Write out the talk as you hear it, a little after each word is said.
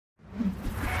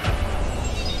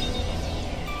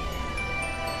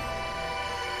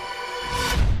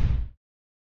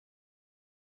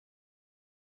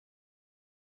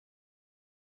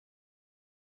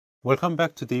Welcome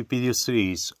back to the video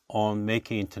series on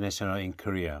making international in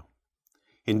Korea.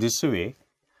 In this week,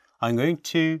 I'm going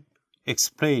to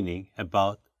explaining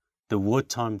about the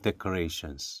Wartime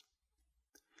Declarations.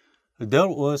 There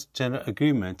was general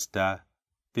agreement that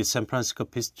the San Francisco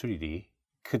Peace Treaty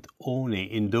could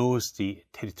only endorse the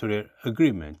territorial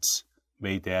agreements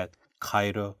made at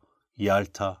Cairo,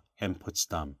 Yalta, and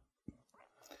Potsdam.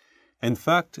 In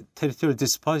fact, territorial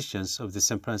dispositions of the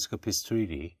San Francisco Peace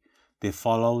Treaty, they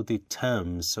follow the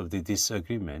terms of the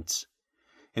disagreements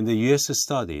in the U.S.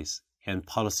 studies and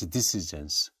policy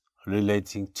decisions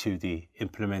relating to the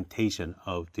implementation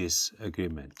of this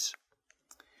agreement.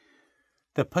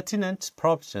 The pertinent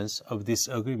provisions of this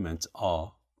agreement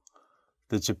are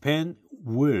that Japan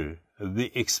will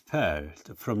be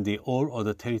expelled from all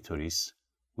other territories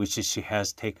which she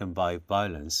has taken by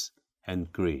violence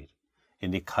and greed in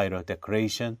the Cairo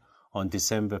Declaration on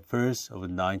December 1st of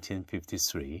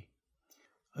 1953.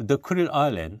 The Kuril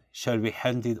Island shall be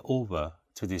handed over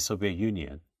to the Soviet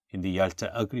Union in the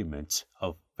Yalta Agreement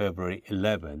of February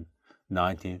 11,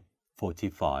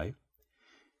 1945,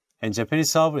 and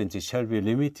Japanese sovereignty shall be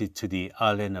limited to the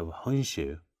island of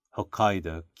Honshu,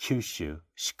 Hokkaido, Kyushu,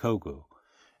 Shikoku,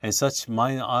 and such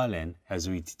minor island as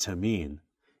we determine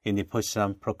in the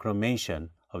Potsdam Proclamation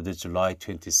of the July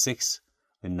 26,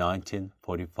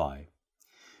 1945.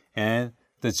 And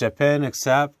the Japan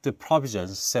accept the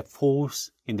provisions set forth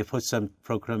in the Potsdam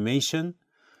Proclamation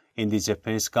in the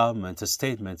Japanese government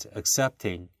statement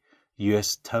accepting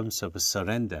U.S. terms of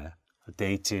surrender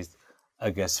dated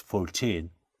August 14,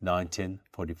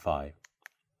 1945.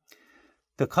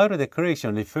 The Cairo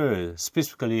Declaration refers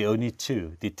specifically only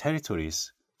to the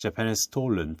territories Japan has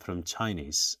stolen from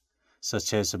Chinese,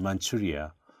 such as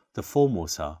Manchuria, the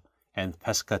Formosa, and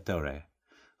Pescatore,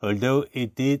 although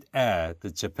it did add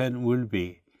that Japan will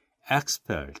be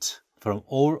expelled from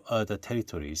all other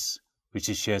territories which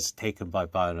she has taken by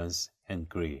violence and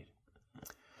greed.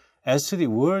 As to the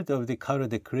word of the Cairo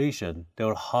Declaration, there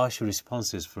were harsh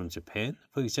responses from Japan.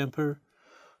 For example,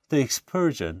 the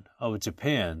expulsion of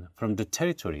Japan from the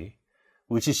territory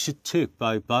which she took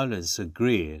by violence and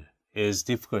greed is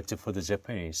difficult for the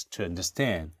Japanese to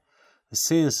understand,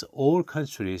 since all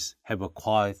countries have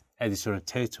acquired additional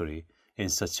territory in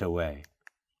such a way.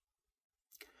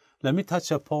 Let me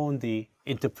touch upon the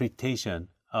interpretation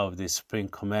of the Supreme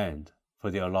Command for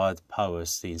the Allied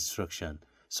Powers, the instruction,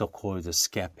 so-called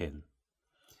SCAPIN.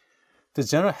 The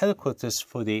General Headquarters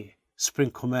for the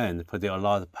Supreme Command for the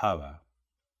Allied Power,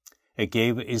 it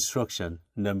gave instruction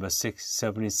number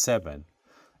 677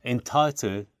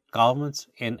 entitled Government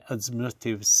and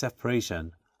Administrative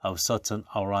Separation of Certain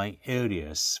Outlying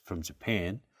Areas from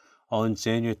Japan on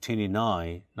January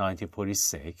 29,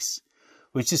 1946,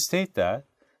 which states that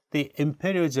the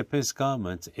Imperial Japanese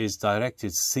government is directed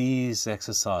to cease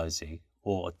exercising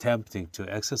or attempting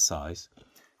to exercise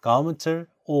governmental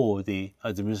or the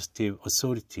administrative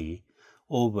authority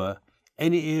over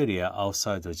any area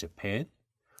outside of Japan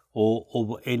or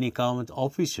over any government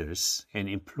officials and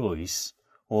employees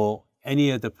or any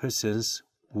other persons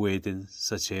within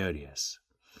such areas.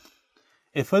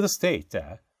 It further states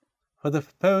that for the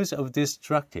purpose of this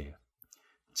directive,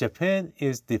 Japan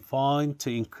is defined to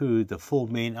include the four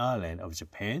main islands of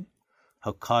Japan,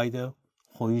 Hokkaido,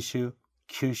 Honshu,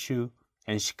 Kyushu,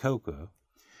 and Shikoku,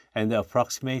 and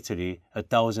approximately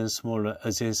 1,000 smaller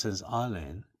adjacent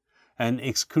islands, and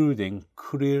excluding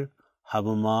Kuril,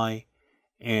 Habomai,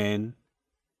 and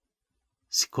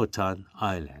Sikhotan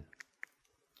Island.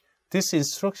 This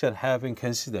instruction has been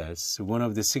considered one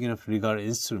of the significant legal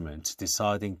instruments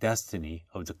deciding destiny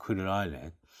of the Kuril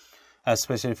Island,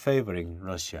 especially favoring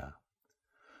Russia.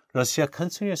 Russia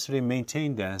continuously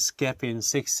maintained that SCAPIN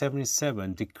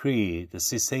 677 decreed the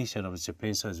cessation of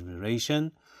Japan's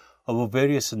administration over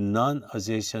various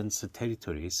non-adjacent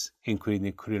territories,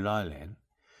 including Kuril Island,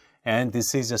 and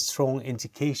this is a strong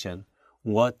indication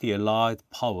what the Allied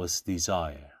powers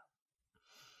desire.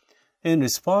 In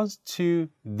response to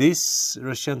this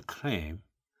Russian claim,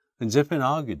 Japan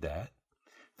argued that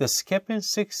the SCAPIN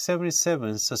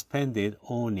 677 suspended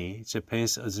only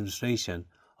Japan's administration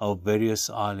of various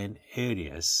island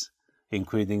areas,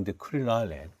 including the Kuril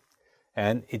Island,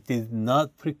 and it did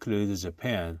not preclude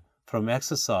Japan from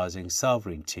exercising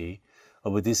sovereignty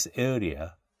over this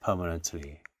area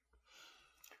permanently.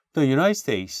 The United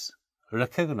States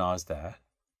recognized that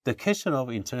the question of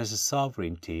international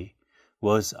sovereignty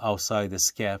was outside the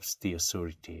SCAP's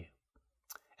authority.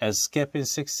 As SCAPIN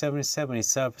 677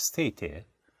 itself stated,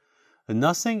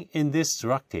 nothing in this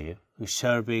directive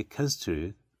shall be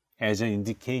construed as an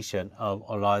indication of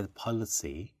Allied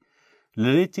policy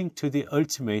relating to the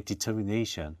ultimate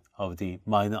determination of the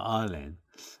minor island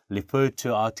referred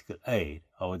to Article 8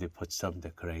 of the Potsdam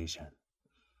Declaration.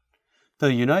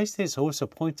 The United States also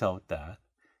point out that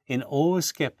in all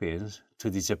SCAPINs to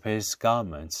the Japanese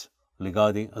government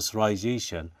regarding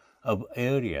authorization of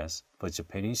areas for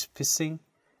Japanese fishing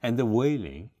and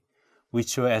whaling,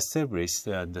 which were established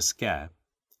under SCAP,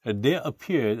 there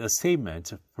appeared a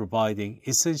statement providing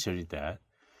essentially that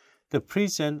the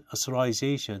present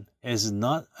authorization is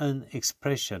not an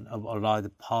expression of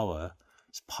Allied powers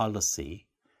policy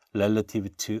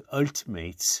relative to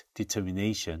ultimate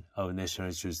determination of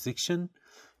national jurisdiction,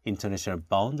 international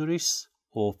boundaries,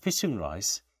 or fishing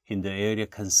rights in the area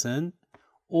concerned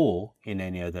or in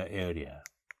any other area.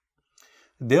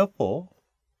 Therefore,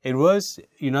 it was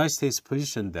United States'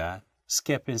 position that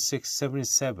SCAPIN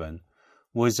 677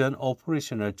 was an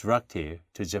operational directive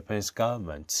to Japan's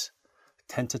government,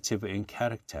 tentative in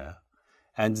character,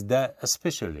 and that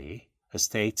especially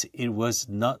states it was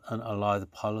not an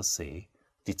Allied policy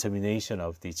determination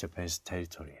of the Japanese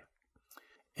territory.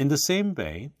 In the same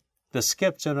vein, the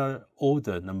SCAP General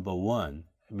Order No. 1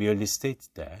 merely states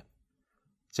that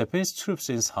Japanese troops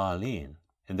in Sakhalin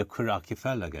and the Kuril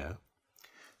Archipelago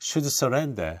should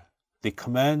surrender the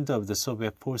command of the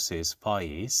Soviet forces far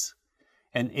east,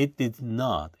 and it did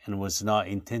not and was not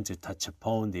intended to touch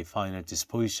upon the final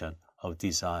disposition of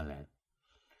this island.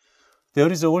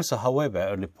 There is also, however,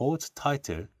 a report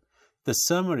titled The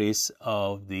Summaries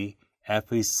of the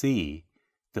FEC,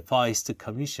 the Far East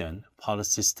Commission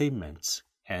Policy Statements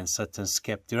and certain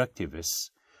SCAP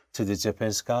directives to the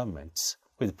Japanese government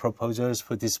with proposals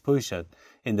for disposition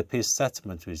in the peace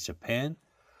settlement with Japan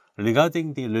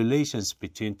regarding the relations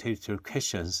between territorial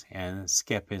questions and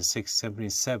SCAPIN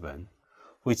 677,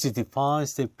 which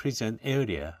defines the present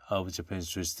area of Japan's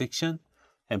jurisdiction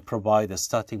and provide a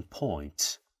starting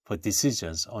point for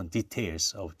decisions on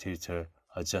details of territorial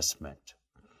adjustment.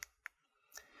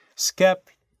 SCAP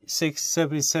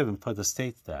 677 further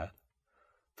states that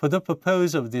for the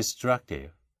purpose of this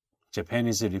directive, Japan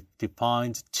is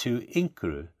defined to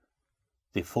include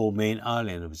the 4 main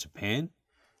islands of Japan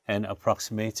and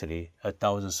approximately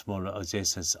 1,000 smaller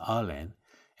adjacent islands,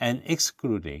 and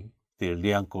excluding the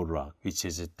Liancourt Rocks, which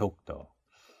is Dokdo.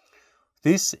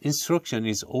 This instruction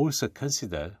is also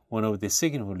considered one of the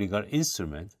significant legal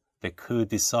instruments that could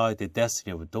decide the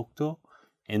destiny of Dokdo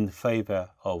in favor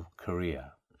of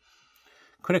Korea.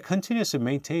 Korea continues to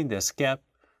maintain that SCAP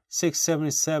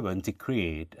 677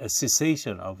 decreed a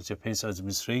cessation of Japan's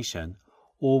administration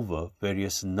over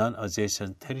various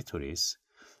non-adjacent territories,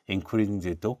 including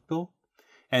the Dokdo,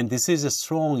 and this is a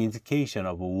strong indication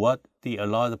of what the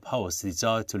Allied powers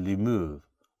desire to remove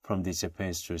from the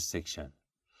Japan's jurisdiction.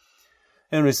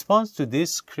 In response to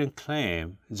this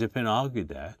claim, Japan argued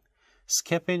that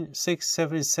SCAPIN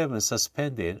 677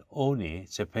 suspended only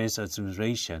Japan's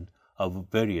administration of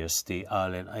various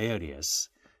island areas,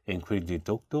 including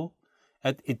Dokdo,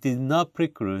 and it did not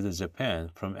preclude Japan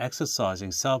from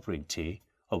exercising sovereignty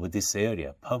over this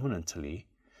area permanently,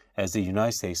 as the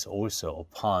United States also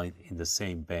opined in the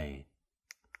same vein.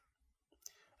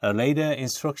 A later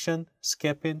instruction,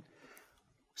 SCAPIN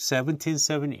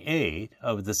 1778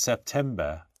 of the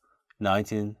September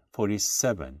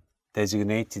 1947,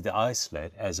 designated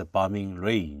Iceland as a bombing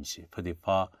range for the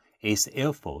Far East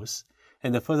Air Force,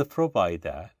 and further provide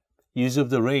that use of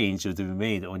the range would be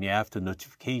made only after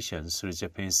notifications to the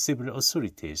Japanese civil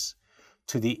authorities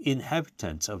to the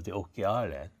inhabitants of the Oki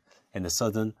Island and the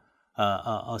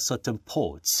certain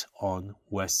ports on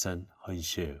western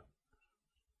Honshu.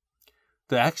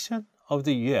 The action of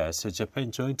the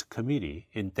U.S.-Japan Joint Committee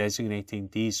in designating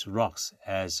these rocks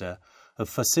as a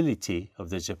facility of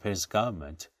the Japanese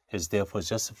government is therefore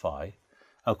justified,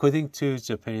 according to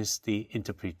Japanese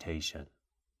interpretation.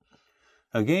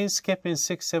 Again, SCAPIN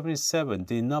 677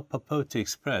 did not purport to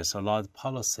express a large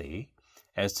policy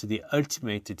as to the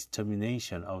ultimate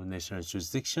determination of national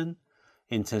jurisdiction,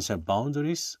 international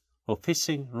boundaries, or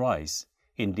fishing rights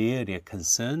in the area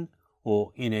concerned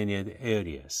or in any other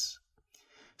areas.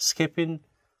 SCAPIN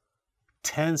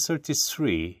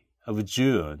 1033 of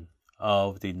June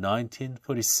of the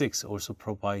 1946 also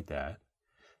provide that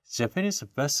Japanese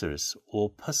vessels or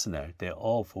personnel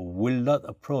thereof will not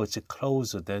approach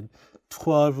closer than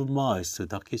 12 miles to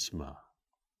Takeshima.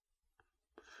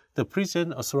 The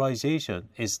present authorization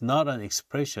is not an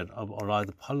expression of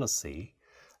Allied policy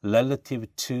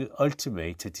relative to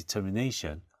ultimate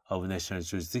determination of national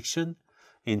jurisdiction,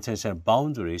 international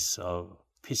boundaries of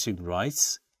fishing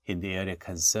rights in the area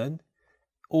concerned,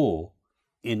 or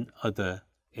in other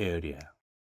area.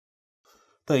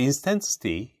 The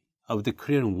intensity of the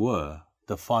Korean War,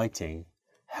 the fighting,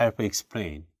 helped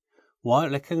explain why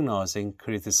recognizing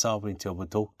Korea's sovereignty over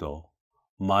Dokdo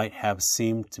might have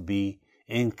seemed to be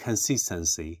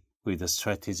inconsistency with the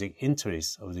strategic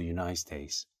interests of the United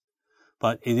States.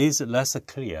 But it is less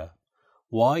clear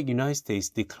why the United States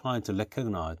declined to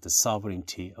recognize the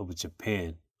sovereignty of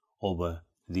Japan over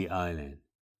the island.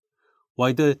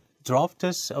 Why the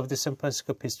drafters of the San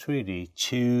Francisco Peace Treaty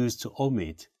choose to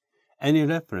omit any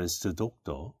reference to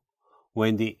Dokdo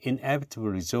when the inevitable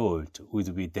result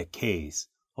would be decades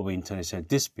of international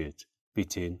dispute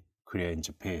between Korea and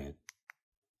Japan.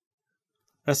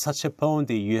 Let's touch upon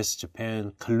the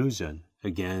U.S.-Japan collusion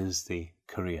against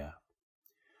Korea.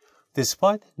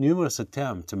 Despite numerous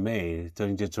attempts made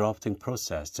during the drafting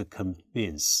process to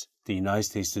convince the United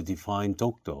States to define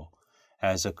Dokdo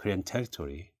as a Korean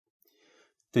territory,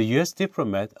 the U.S.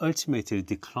 diplomat ultimately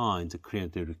declined the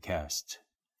Korean request.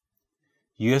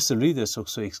 U.S. leaders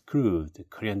also excluded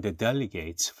Korean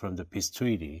delegates from the peace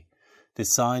treaty, the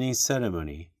signing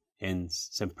ceremony in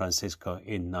San Francisco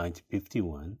in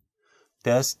 1951,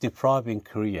 thus depriving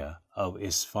Korea of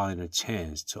its final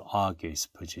chance to argue its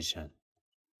position.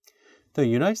 The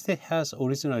United States has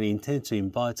originally intended to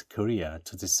invite Korea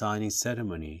to the signing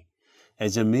ceremony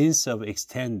as a means of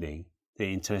extending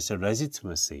the international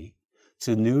legitimacy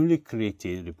to newly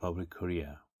created Republic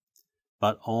Korea.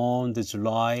 But on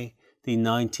July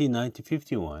 19,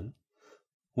 1951,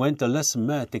 when the Dulles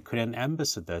met the Korean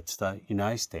ambassador to the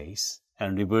United States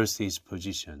and reversed his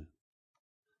position,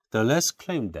 Dulles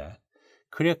claimed that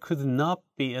Korea could not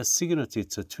be a signatory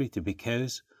to the treaty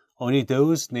because only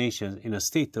those nations in a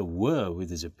state of war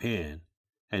with Japan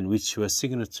and which were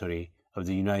signatory of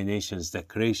the United Nations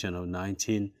Declaration of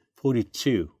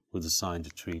 1942 would sign the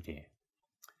treaty.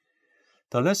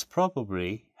 Dulles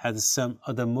probably had some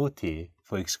other motive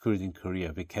for excluding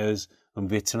Korea because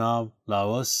Vietnam,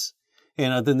 Laos,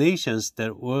 and other nations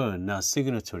that were not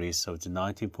signatories of the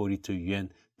 1942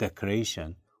 UN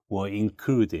Declaration were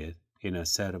included in a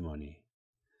ceremony.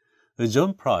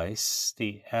 John Price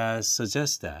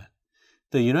suggests that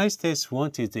the United States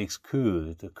wanted to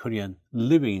exclude the Korean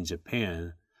living in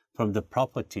Japan from the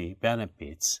property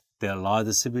benefits that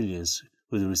large civilians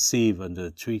would receive under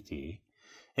the treaty,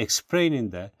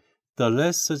 explaining that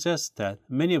Dulles suggests that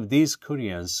many of these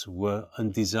Koreans were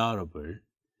undesirable,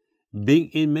 being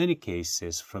in many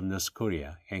cases from North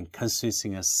Korea and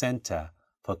constituting a center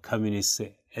for communist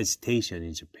agitation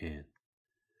in Japan.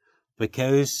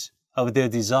 Because of their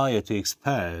desire to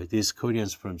expel these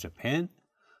Koreans from Japan,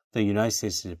 the United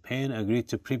States and Japan agreed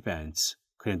to prevent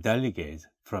Korean delegates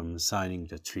from signing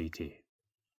the treaty.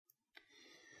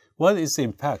 What is the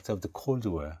impact of the Cold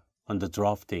War on the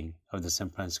drafting of the San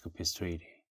Francisco Peace Treaty?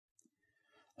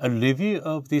 A review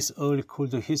of this early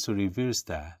Cold War history reveals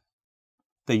that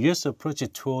the U.S. approach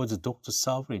towards Dokdo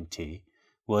sovereignty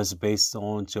was based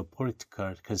on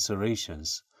geopolitical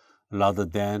considerations rather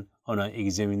than on an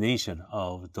examination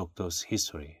of Dokdo's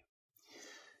history.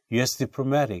 U.S.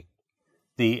 diplomatic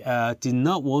did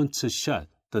not want to shut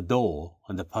the door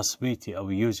on the possibility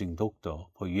of using Dokdo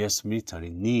for U.S. military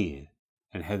need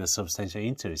and had a substantial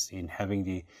interest in having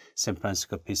the San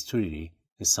Francisco Peace Treaty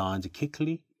signed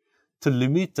quickly to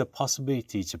limit the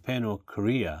possibility Japan or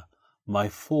Korea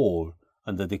might fall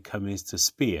under the communist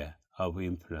sphere of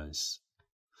influence.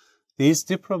 These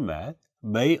diplomats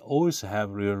may also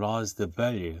have realized the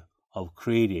value of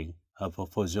creating a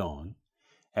buffer zone,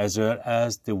 as well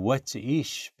as the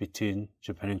wedge between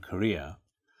Japan and Korea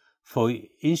for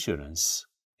insurance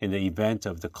in the event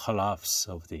of the collapse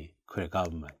of the Korean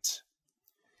government.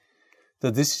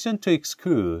 The decision to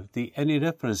exclude any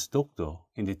reference to Dokdo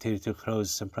in the territorial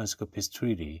clause San Francisco Peace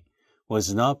Treaty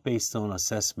was not based on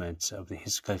assessments of the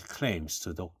historical claims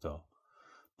to Dokdo,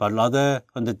 but rather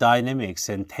on the dynamics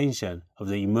and tension of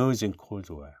the emerging Cold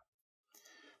War.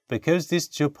 Because this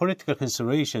geopolitical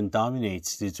consideration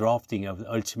dominates the drafting of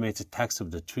the ultimate text of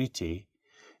the treaty,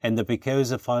 and because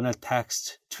the final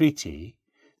text treaty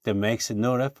that makes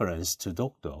no reference to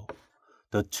Dokdo,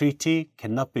 the treaty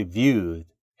cannot be viewed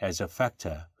as a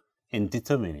factor in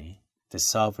determining the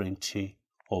sovereignty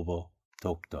over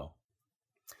Dokdo.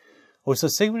 Also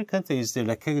significant is the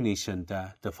recognition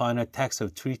that the final text of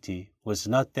the treaty was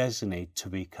not designated to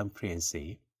be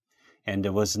comprehensive, and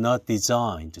it was not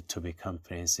designed to be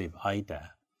comprehensive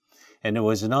either, and it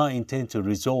was not intended to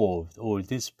resolve all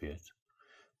disputes,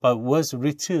 but was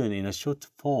written in a short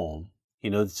form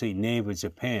in order to enable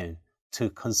Japan to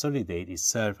consolidate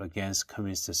itself against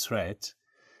communist threat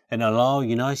and allow the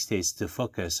United States to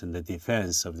focus on the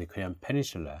defense of the Korean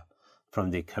Peninsula from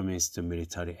the communist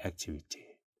military activity.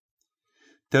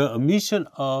 The omission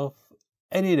of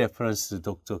any reference to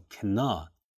Dokdo cannot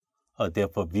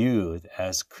therefore viewed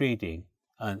as creating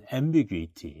an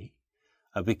ambiguity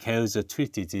because the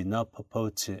treaty did not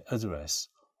purport to address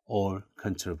all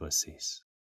controversies.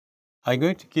 I'm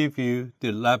going to give you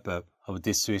the wrap-up of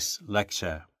this week's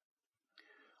lecture.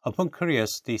 Upon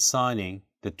Korea's signing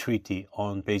the Treaty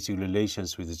on Basic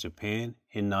Relations with Japan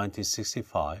in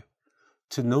 1965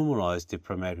 to normalize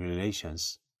diplomatic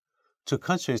relations, two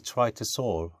countries tried to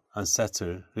solve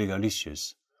unsettled legal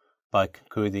issues by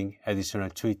concluding additional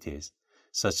treaties,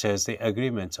 such as the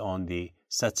agreement on the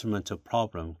settlement of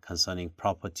problem concerning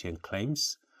property and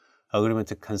claims,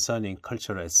 agreement concerning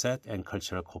cultural asset and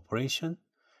cultural cooperation,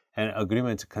 and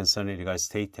agreement concerning legal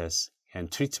status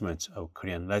and treatment of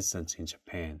Korean residents in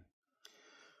Japan.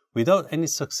 Without any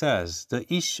success, the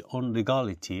issue on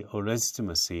legality or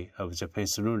legitimacy of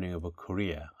Japan's ruling over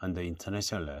Korea under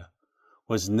international law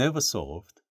was never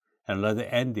solved and rather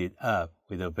ended up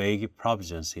with the vague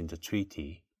provisions in the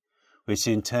treaty, which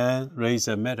in turn raised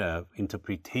a matter of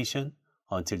interpretation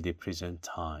until the present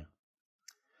time.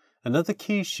 Another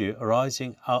key issue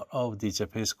arising out of the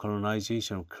Japanese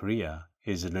colonization of Korea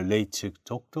is related to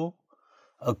Dokdo,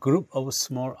 a group of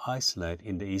small islets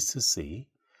in the East Sea,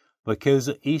 because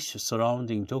the issue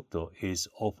surrounding Dokdo is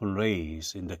often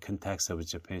raised in the context of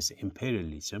Japan's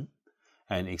imperialism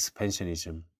and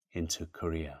expansionism into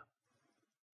Korea.